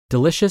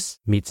Delicious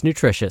meets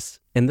nutritious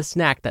in the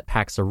snack that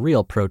packs a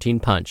real protein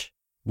punch.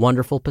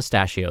 Wonderful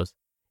Pistachios.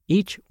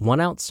 Each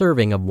 1-ounce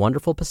serving of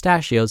Wonderful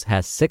Pistachios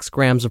has 6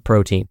 grams of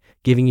protein,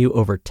 giving you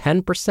over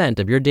 10%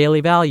 of your daily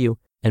value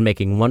and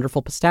making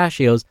Wonderful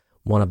Pistachios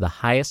one of the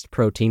highest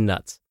protein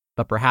nuts.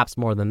 But perhaps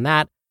more than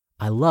that,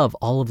 I love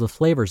all of the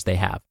flavors they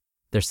have.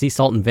 Their sea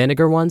salt and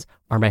vinegar ones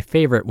are my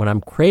favorite when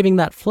I'm craving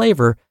that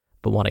flavor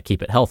but want to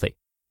keep it healthy.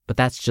 But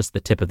that's just the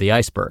tip of the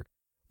iceberg.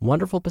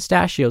 Wonderful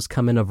Pistachios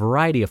come in a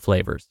variety of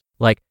flavors,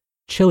 like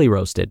chili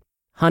roasted,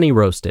 honey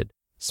roasted,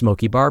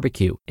 smoky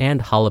barbecue,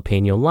 and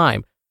jalapeno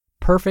lime,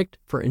 perfect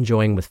for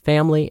enjoying with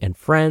family and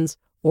friends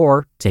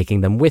or taking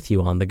them with you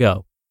on the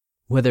go.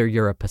 Whether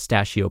you're a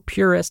pistachio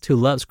purist who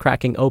loves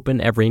cracking open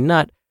every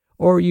nut,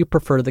 or you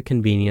prefer the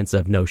convenience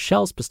of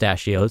no-shells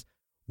pistachios,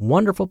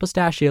 Wonderful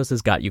Pistachios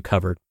has got you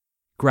covered.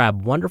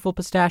 Grab Wonderful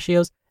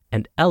Pistachios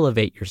and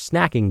elevate your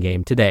snacking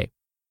game today.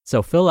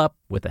 So fill up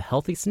with a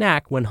healthy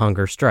snack when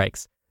hunger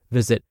strikes.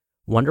 Visit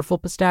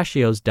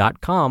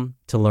wonderfulpistachios.com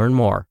to learn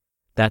more.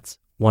 That's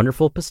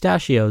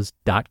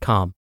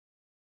wonderfulpistachios.com.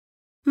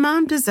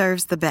 Mom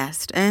deserves the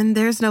best, and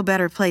there's no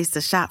better place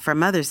to shop for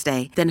Mother's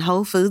Day than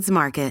Whole Foods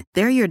Market.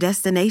 They're your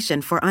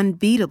destination for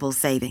unbeatable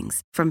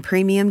savings, from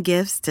premium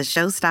gifts to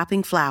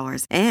show-stopping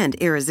flowers and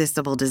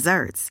irresistible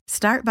desserts.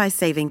 Start by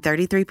saving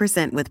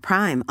 33% with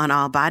Prime on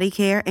all body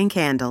care and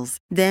candles.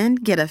 Then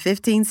get a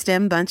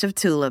 15-stem bunch of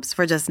tulips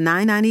for just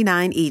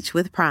 $9.99 each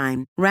with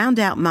Prime. Round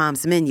out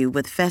Mom's menu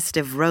with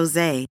festive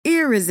rosé,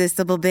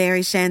 irresistible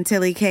berry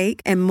chantilly cake,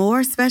 and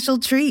more special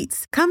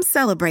treats. Come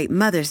celebrate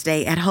Mother's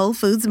Day at Whole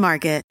Foods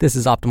Market. This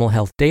is Optimal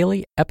Health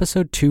Daily,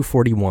 episode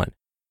 241.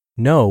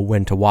 Know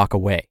When to Walk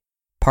Away,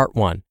 Part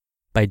 1,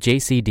 by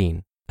JC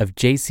Dean of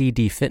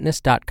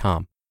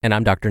jcdfitness.com, and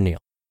I'm Dr. Neil.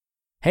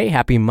 Hey,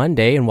 happy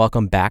Monday, and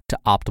welcome back to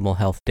Optimal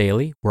Health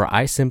Daily, where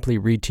I simply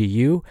read to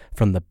you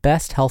from the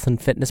best health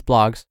and fitness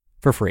blogs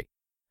for free.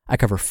 I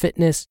cover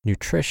fitness,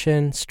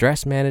 nutrition,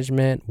 stress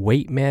management,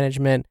 weight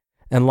management,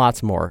 and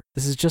lots more.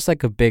 This is just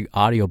like a big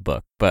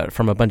audiobook, but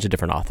from a bunch of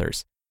different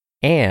authors.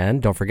 And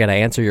don't forget, I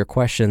answer your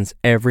questions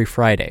every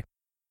Friday.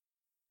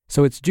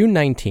 So it's June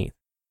 19th.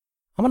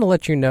 I'm going to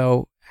let you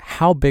know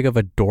how big of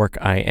a dork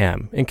I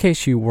am, in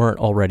case you weren't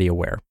already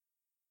aware.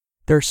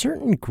 There are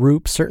certain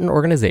groups, certain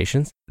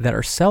organizations that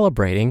are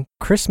celebrating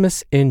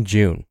Christmas in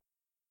June,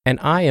 and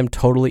I am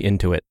totally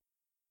into it.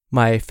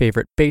 My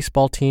favorite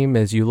baseball team,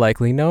 as you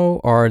likely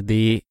know, are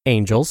the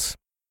Angels.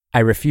 I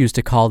refuse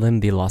to call them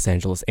the Los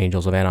Angeles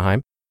Angels of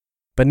Anaheim,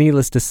 but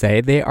needless to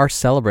say, they are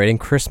celebrating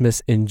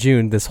Christmas in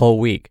June this whole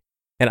week,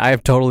 and I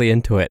am totally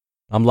into it.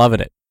 I'm loving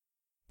it.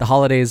 The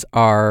holidays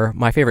are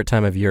my favorite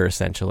time of year,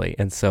 essentially,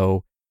 and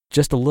so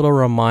just a little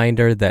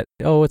reminder that,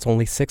 it's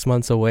only 6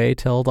 months away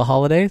till the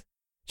holidays,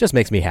 just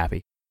makes me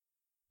happy.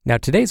 Now,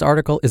 today's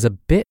article is a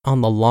bit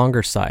on the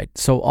longer side,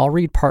 so I'll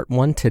read part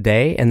 1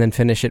 today and then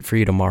finish it for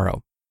you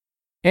tomorrow.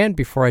 And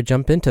before I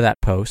jump into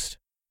that post,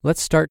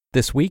 let's start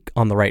this week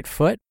on the right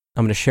foot.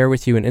 I'm going to share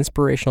with you an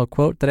inspirational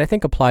quote that I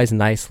think applies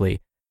nicely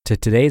to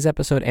today's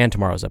episode and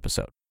tomorrow's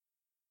episode.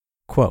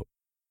 Quote,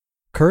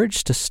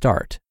 "Courage to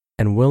start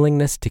and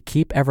willingness to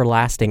keep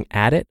everlasting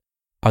at it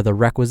are the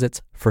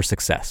requisites for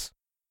success."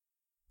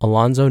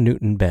 Alonzo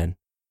Newton Ben.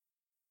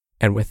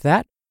 And with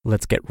that,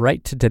 let's get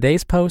right to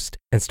today's post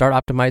and start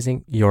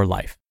optimizing your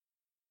life.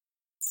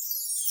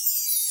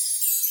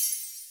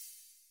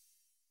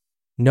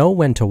 Know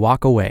When to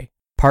Walk Away,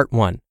 Part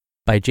 1,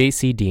 by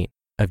JC Dean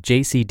of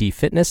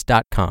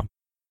jcdfitness.com.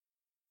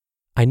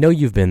 I know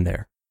you've been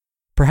there.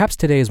 Perhaps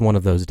today is one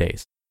of those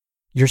days.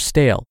 You're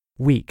stale,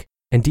 weak,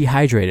 and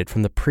dehydrated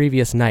from the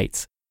previous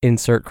night's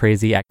insert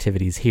crazy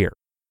activities here.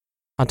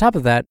 On top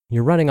of that,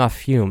 you're running off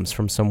fumes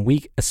from some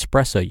weak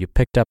espresso you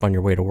picked up on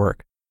your way to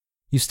work.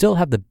 You still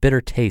have the bitter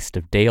taste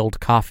of day-old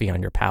coffee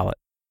on your palate.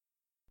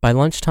 By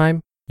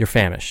lunchtime, you're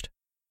famished,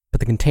 but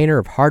the container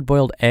of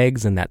hard-boiled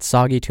eggs and that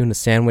soggy tuna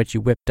sandwich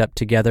you whipped up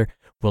together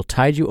will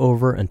tide you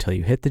over until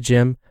you hit the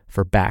gym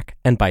for back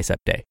and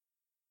bicep day.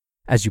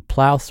 As you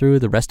plow through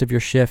the rest of your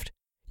shift,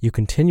 you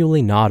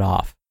continually nod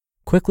off,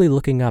 quickly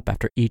looking up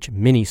after each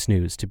mini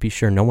snooze to be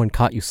sure no one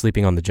caught you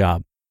sleeping on the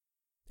job.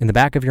 In the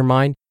back of your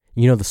mind,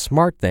 you know the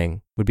smart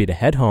thing would be to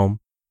head home,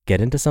 get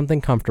into something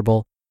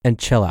comfortable, and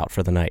chill out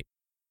for the night.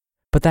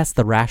 But that's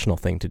the rational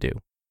thing to do,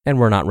 and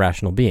we're not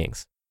rational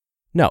beings.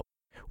 No,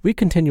 we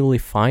continually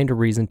find a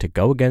reason to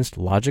go against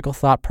logical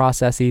thought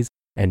processes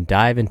and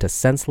dive into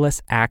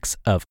senseless acts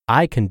of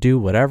I can do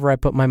whatever I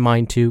put my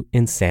mind to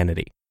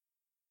insanity.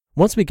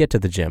 Once we get to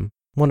the gym,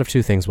 one of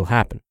two things will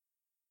happen.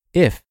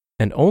 If,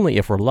 and only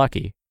if we're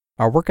lucky,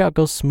 our workout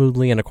goes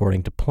smoothly and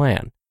according to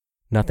plan.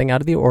 Nothing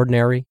out of the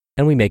ordinary,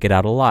 and we make it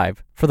out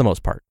alive, for the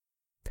most part.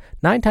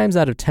 9 times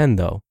out of 10,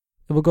 though,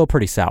 it will go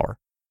pretty sour.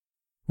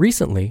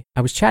 Recently,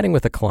 I was chatting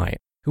with a client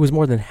who was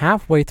more than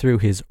halfway through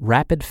his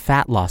rapid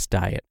fat loss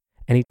diet,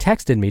 and he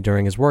texted me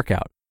during his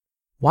workout.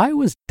 Why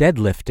was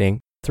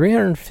deadlifting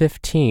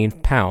 315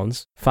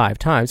 pounds 5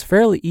 times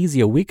fairly easy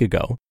a week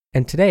ago,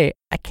 and today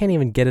I can't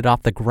even get it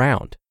off the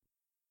ground?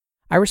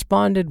 I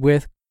responded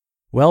with,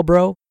 Well,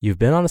 bro, you've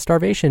been on a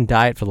starvation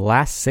diet for the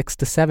last 6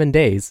 to 7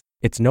 days.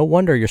 It's no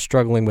wonder you're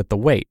struggling with the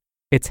weight.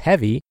 It's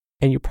heavy,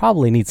 and you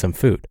probably need some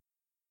food.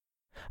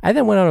 I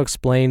then went on to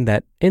explain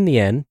that in the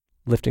end,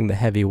 lifting the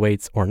heavy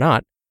weights or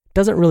not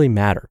doesn't really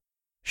matter.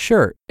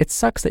 Sure, it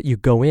sucks that you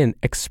go in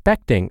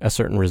expecting a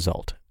certain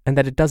result and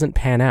that it doesn't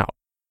pan out.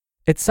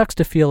 It sucks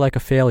to feel like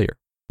a failure,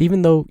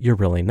 even though you're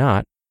really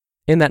not,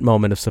 in that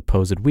moment of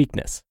supposed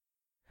weakness.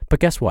 But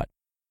guess what?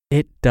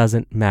 It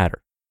doesn't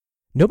matter.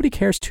 Nobody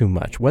cares too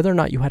much whether or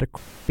not you had a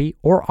crappy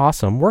or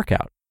awesome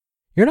workout.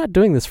 You're not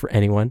doing this for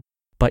anyone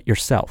but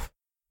yourself.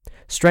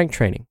 Strength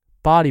training,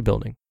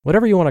 bodybuilding,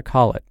 whatever you want to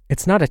call it,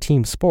 it's not a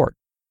team sport.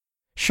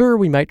 Sure,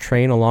 we might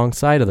train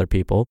alongside other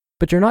people,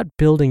 but you're not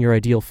building your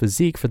ideal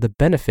physique for the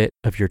benefit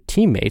of your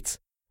teammates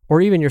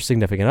or even your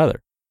significant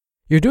other.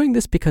 You're doing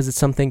this because it's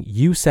something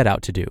you set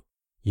out to do.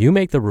 You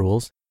make the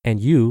rules and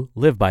you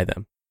live by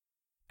them.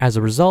 As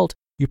a result,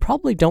 you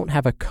probably don't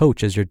have a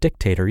coach as your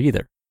dictator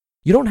either.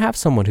 You don't have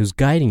someone who's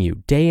guiding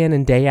you day in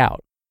and day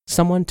out,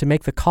 someone to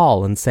make the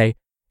call and say,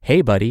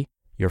 "Hey buddy,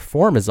 your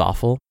form is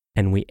awful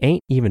and we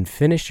ain't even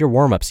finished your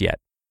warm-ups yet.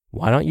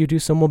 Why don't you do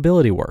some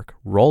mobility work,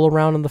 roll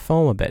around on the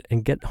foam a bit,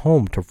 and get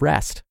home to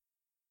rest?"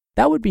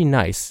 That would be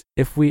nice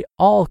if we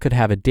all could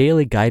have a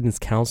daily guidance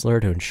counselor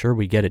to ensure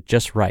we get it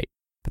just right,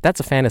 but that's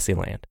a fantasy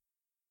land.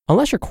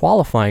 Unless you're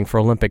qualifying for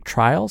Olympic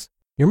trials,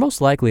 you're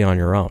most likely on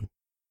your own.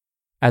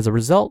 As a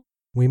result,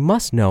 we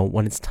must know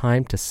when it's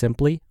time to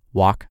simply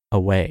walk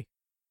away.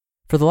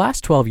 For the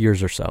last 12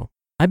 years or so,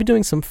 I've been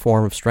doing some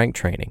form of strength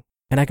training,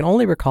 and I can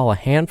only recall a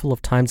handful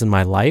of times in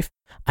my life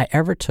I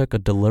ever took a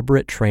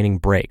deliberate training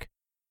break.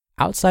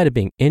 Outside of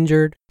being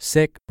injured,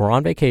 sick, or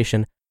on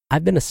vacation,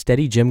 I've been a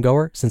steady gym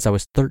goer since I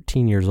was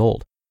 13 years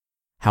old.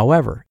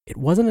 However, it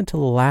wasn't until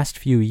the last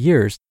few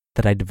years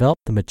that I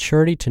developed the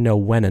maturity to know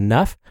when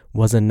enough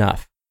was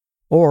enough,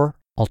 or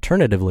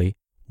alternatively,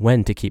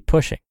 when to keep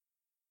pushing.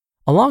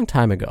 A long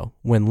time ago,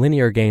 when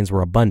linear gains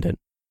were abundant,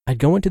 I'd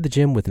go into the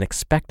gym with an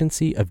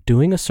expectancy of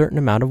doing a certain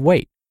amount of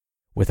weight.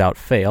 Without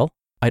fail,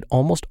 I'd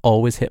almost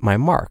always hit my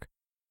mark,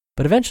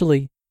 but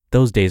eventually,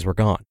 those days were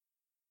gone.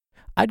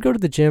 I'd go to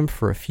the gym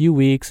for a few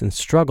weeks and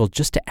struggle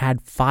just to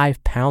add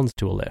 5 pounds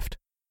to a lift.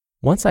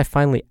 Once I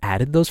finally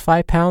added those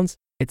 5 pounds,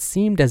 it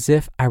seemed as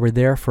if I were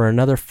there for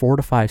another 4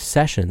 to 5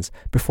 sessions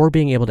before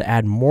being able to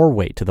add more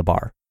weight to the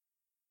bar.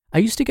 I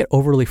used to get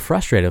overly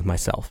frustrated with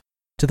myself,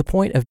 to the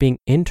point of being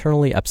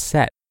internally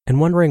upset and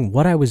wondering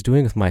what I was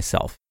doing with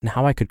myself and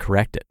how I could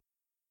correct it.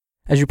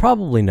 As you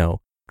probably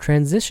know,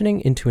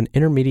 transitioning into an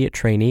intermediate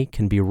trainee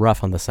can be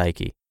rough on the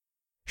psyche.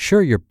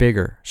 Sure, you're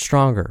bigger,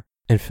 stronger,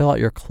 and fill out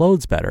your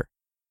clothes better,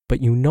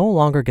 but you no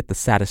longer get the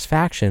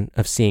satisfaction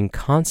of seeing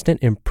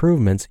constant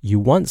improvements you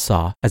once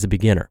saw as a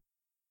beginner.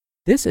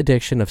 This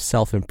addiction of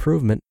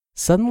self-improvement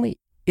suddenly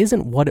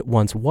isn't what it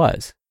once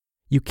was.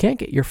 You can't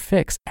get your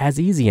fix as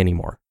easy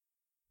anymore.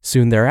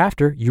 Soon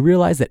thereafter, you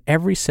realize that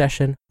every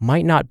session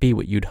might not be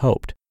what you'd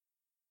hoped.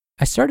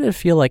 I started to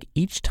feel like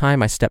each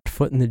time I stepped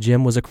foot in the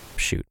gym was a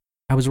crapshoot.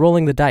 I was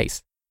rolling the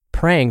dice,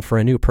 praying for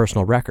a new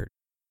personal record.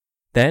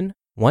 Then,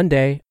 one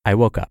day, I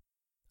woke up.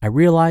 I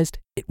realized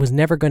it was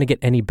never going to get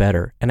any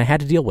better, and I had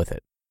to deal with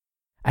it.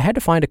 I had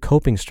to find a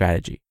coping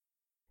strategy.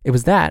 It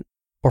was that,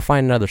 or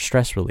find another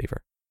stress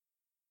reliever.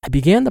 I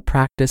began the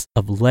practice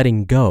of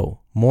letting go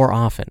more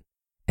often,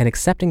 and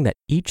accepting that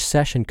each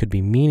session could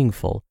be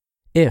meaningful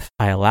if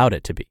I allowed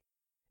it to be.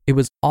 It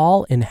was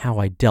all in how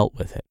I dealt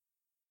with it.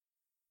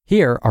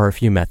 Here are a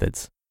few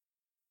methods.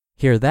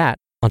 Hear that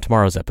on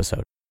tomorrow's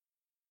episode.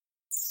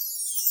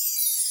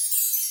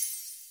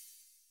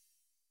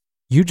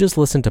 You just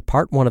listened to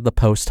part 1 of the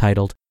post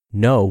titled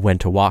Know When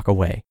to Walk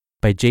Away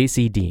by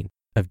JC Dean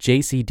of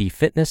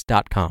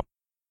jcdfitness.com.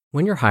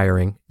 When you're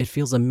hiring, it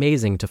feels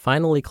amazing to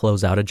finally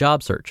close out a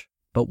job search.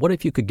 But what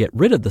if you could get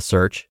rid of the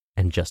search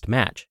and just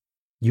match?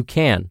 You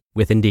can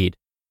with Indeed.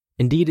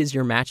 Indeed is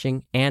your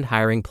matching and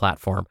hiring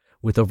platform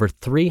with over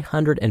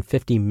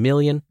 350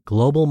 million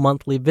global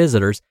monthly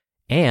visitors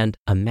and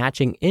a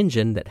matching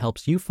engine that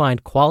helps you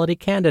find quality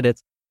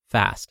candidates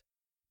fast.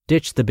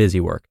 Ditch the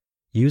busy work.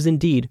 Use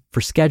Indeed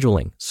for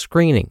scheduling,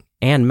 screening,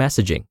 and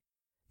messaging.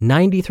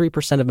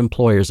 93% of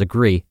employers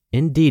agree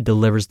Indeed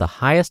delivers the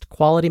highest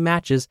quality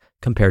matches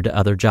compared to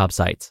other job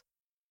sites.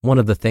 One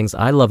of the things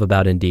I love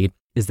about Indeed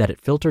is that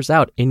it filters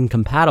out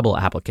incompatible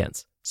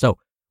applicants. So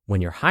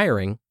when you're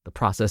hiring, the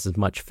process is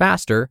much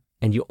faster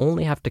and you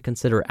only have to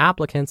consider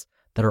applicants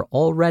that are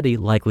already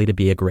likely to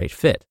be a great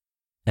fit.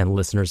 And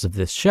listeners of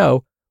this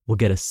show will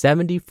get a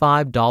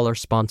 $75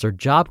 sponsored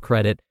job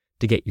credit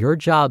to get your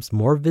jobs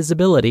more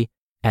visibility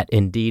at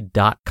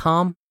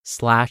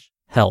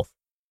Indeed.com/health.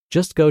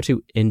 Just go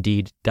to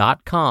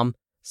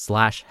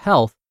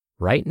Indeed.com/health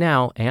right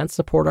now and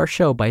support our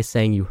show by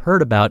saying you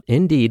heard about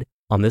Indeed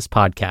on this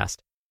podcast.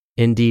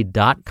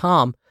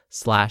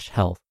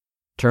 Indeed.com/health.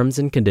 Terms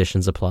and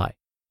conditions apply.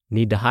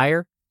 Need to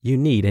hire? You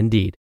need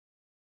Indeed.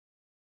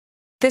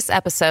 This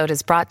episode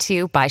is brought to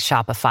you by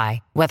Shopify.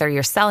 Whether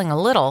you're selling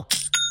a little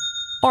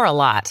or a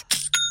lot,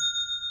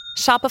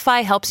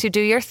 Shopify helps you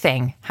do your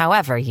thing,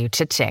 however you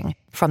cha-ching.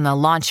 From the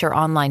launch your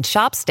online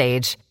shop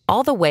stage,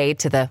 all the way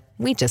to the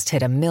we just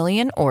hit 1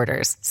 million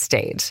orders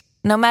stage.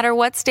 No matter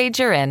what stage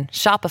you're in,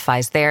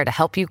 Shopify's there to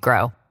help you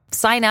grow.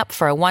 Sign up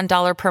for a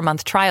 $1 per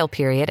month trial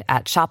period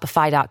at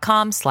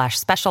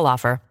shopify.com/special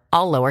offer,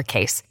 all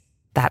lowercase.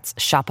 That's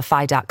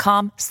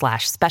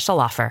shopify.com/special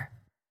offer.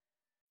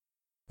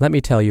 Let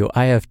me tell you,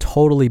 I have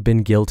totally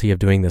been guilty of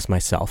doing this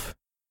myself.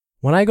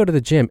 When I go to the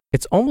gym,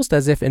 it's almost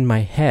as if in my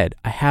head,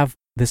 I have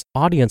this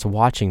audience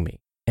watching me.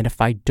 And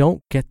if I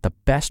don't get the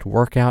best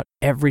workout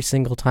every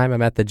single time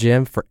I'm at the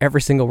gym for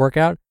every single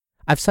workout,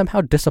 I've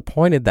somehow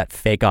disappointed that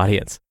fake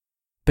audience.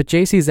 But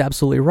JC is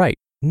absolutely right.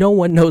 No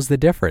one knows the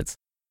difference.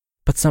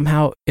 But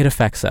somehow it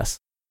affects us.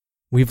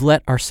 We've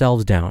let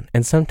ourselves down,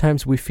 and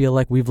sometimes we feel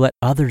like we've let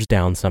others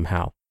down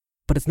somehow.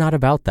 But it's not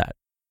about that.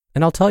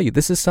 And I'll tell you,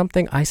 this is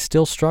something I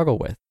still struggle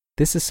with.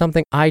 This is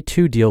something I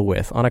too deal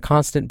with on a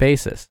constant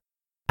basis.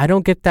 I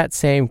don't get that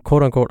same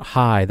quote-unquote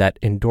high, that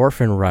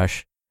endorphin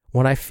rush,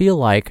 when I feel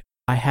like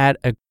I had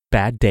a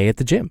bad day at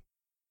the gym.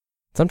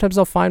 Sometimes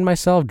I'll find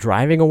myself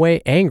driving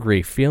away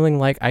angry, feeling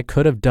like I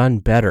could have done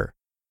better.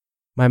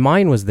 My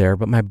mind was there,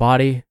 but my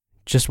body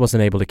just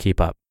wasn't able to keep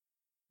up.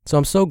 So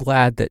I'm so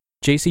glad that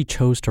JC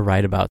chose to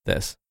write about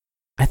this.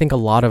 I think a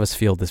lot of us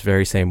feel this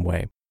very same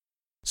way.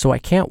 So I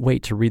can't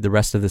wait to read the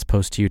rest of this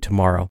post to you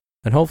tomorrow,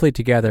 and hopefully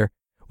together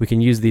we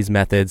can use these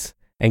methods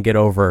and get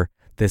over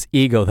this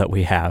ego that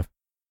we have.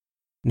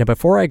 Now,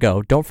 before I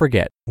go, don't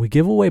forget, we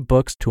give away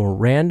books to a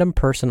random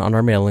person on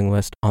our mailing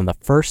list on the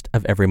 1st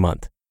of every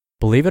month.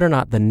 Believe it or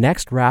not, the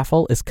next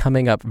raffle is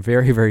coming up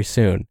very, very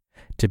soon.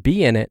 To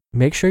be in it,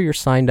 make sure you're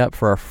signed up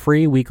for our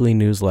free weekly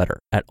newsletter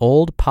at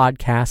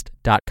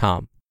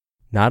oldpodcast.com.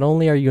 Not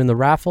only are you in the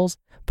raffles,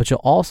 but you'll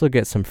also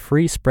get some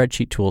free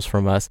spreadsheet tools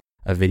from us,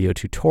 a video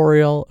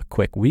tutorial, a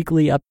quick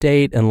weekly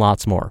update, and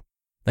lots more.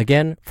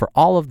 Again, for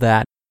all of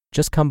that,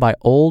 just come by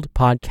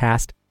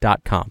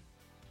oldpodcast.com.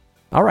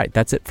 All right,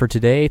 that's it for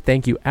today.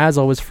 Thank you as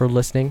always for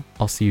listening.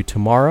 I'll see you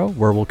tomorrow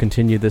where we'll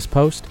continue this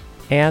post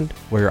and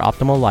where your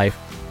optimal life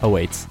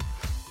awaits.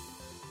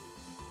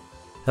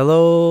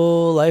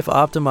 Hello, Life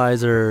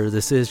Optimizer.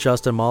 This is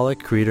Justin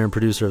Malik, creator and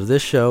producer of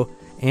this show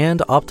and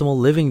Optimal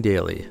Living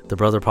Daily, the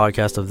brother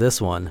podcast of this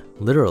one.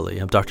 Literally,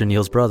 I'm Dr.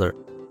 Neil's brother.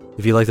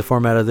 If you like the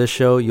format of this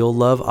show, you'll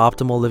love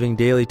Optimal Living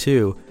Daily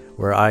too,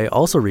 where I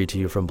also read to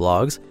you from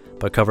blogs,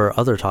 but cover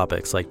other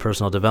topics like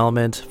personal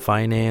development,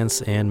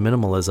 finance, and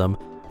minimalism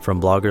from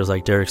bloggers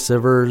like Derek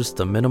Sivers,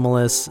 The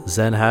Minimalists,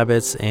 Zen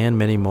Habits, and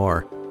many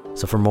more.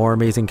 So for more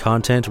amazing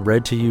content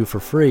read to you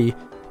for free,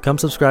 come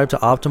subscribe to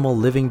Optimal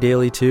Living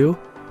Daily too,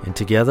 and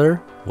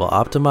together we'll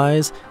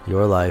optimize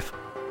your life.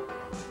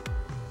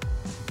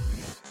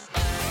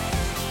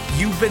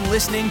 You've been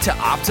listening to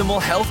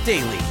Optimal Health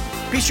Daily.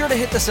 Be sure to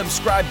hit the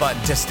subscribe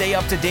button to stay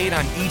up to date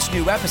on each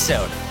new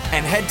episode,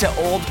 and head to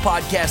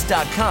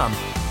oldpodcast.com.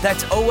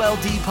 That's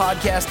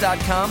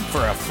oldpodcast.com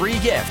for a free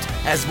gift,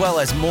 as well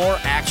as more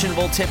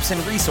actionable tips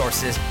and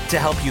resources to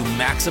help you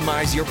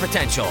maximize your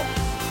potential.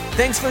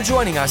 Thanks for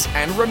joining us,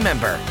 and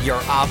remember,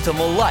 your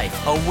optimal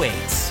life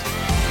awaits.